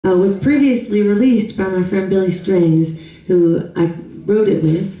was previously released by my friend Billy Strings, who I wrote it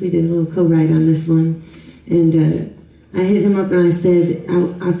with. We did a little co-write on this one. And I hit him up and I said,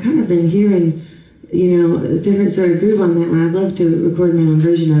 I've kind of been hearing, a different sort of groove on that one. I'd love to record my own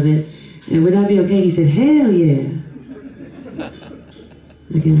version of it. And would that be okay? He said, hell yeah.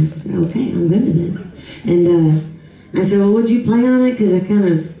 I said, okay, I'm good at it. And I said, well, would you play on it? Because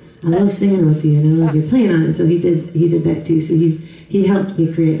I love singing with you, and I love you playing on it. So he did that too. So he helped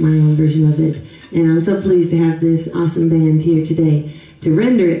me create my own version of it. And I'm so pleased to have this awesome band here today to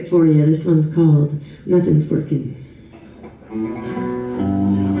render it for you. This one's called Nothing's Working.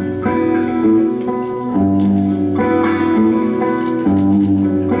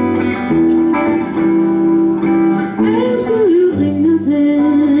 Absolutely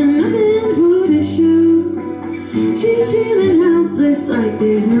nothing for to show. She's feeling helpless, like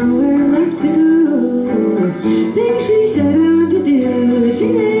there's nowhere left to go. Things she set out to do, she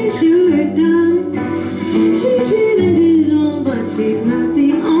made sure done. She's feeling dismal, but she's not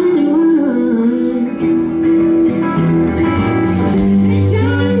the only one.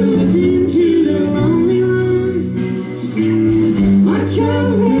 Time listen to the lonely one. Watch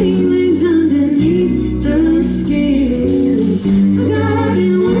how rain lives underneath the skin.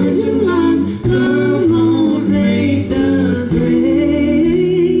 Forgotten words and lost, love won't make the grave.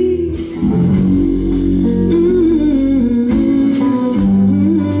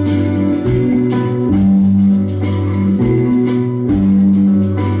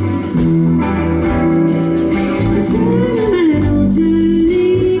 A sentimental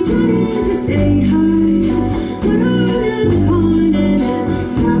journey, trying to stay high. Put on a coin and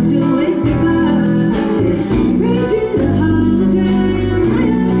stop to wave goodbye. Pray to the hologram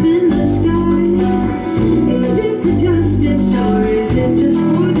high up in the sky. Is it for justice or is it just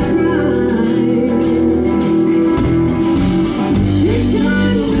for the crime? Take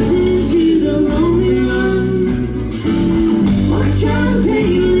time to listen to the lonely one. Watch how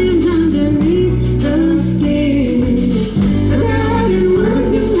pain lives underneath the skin. Forgotten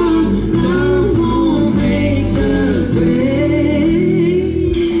words and lost, love won't make the grave.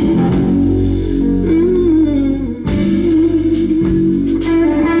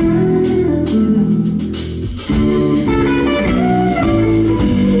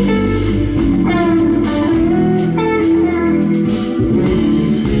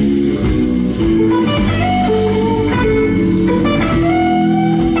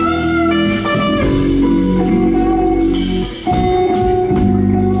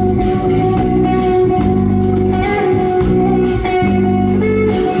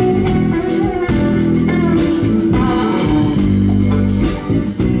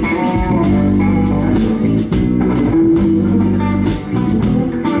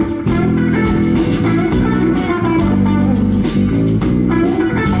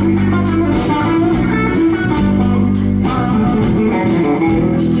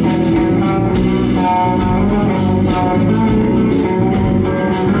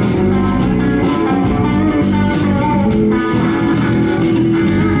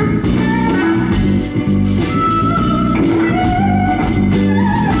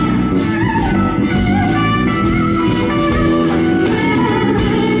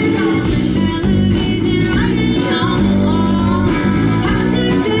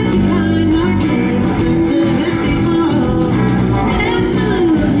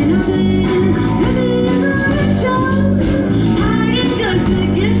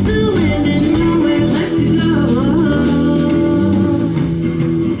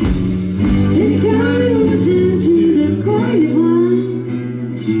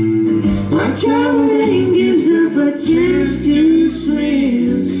 Watch how the rain gives up a chance to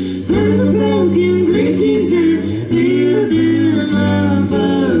swim. Burn the broken bridges and build them up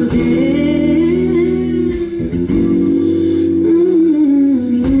again.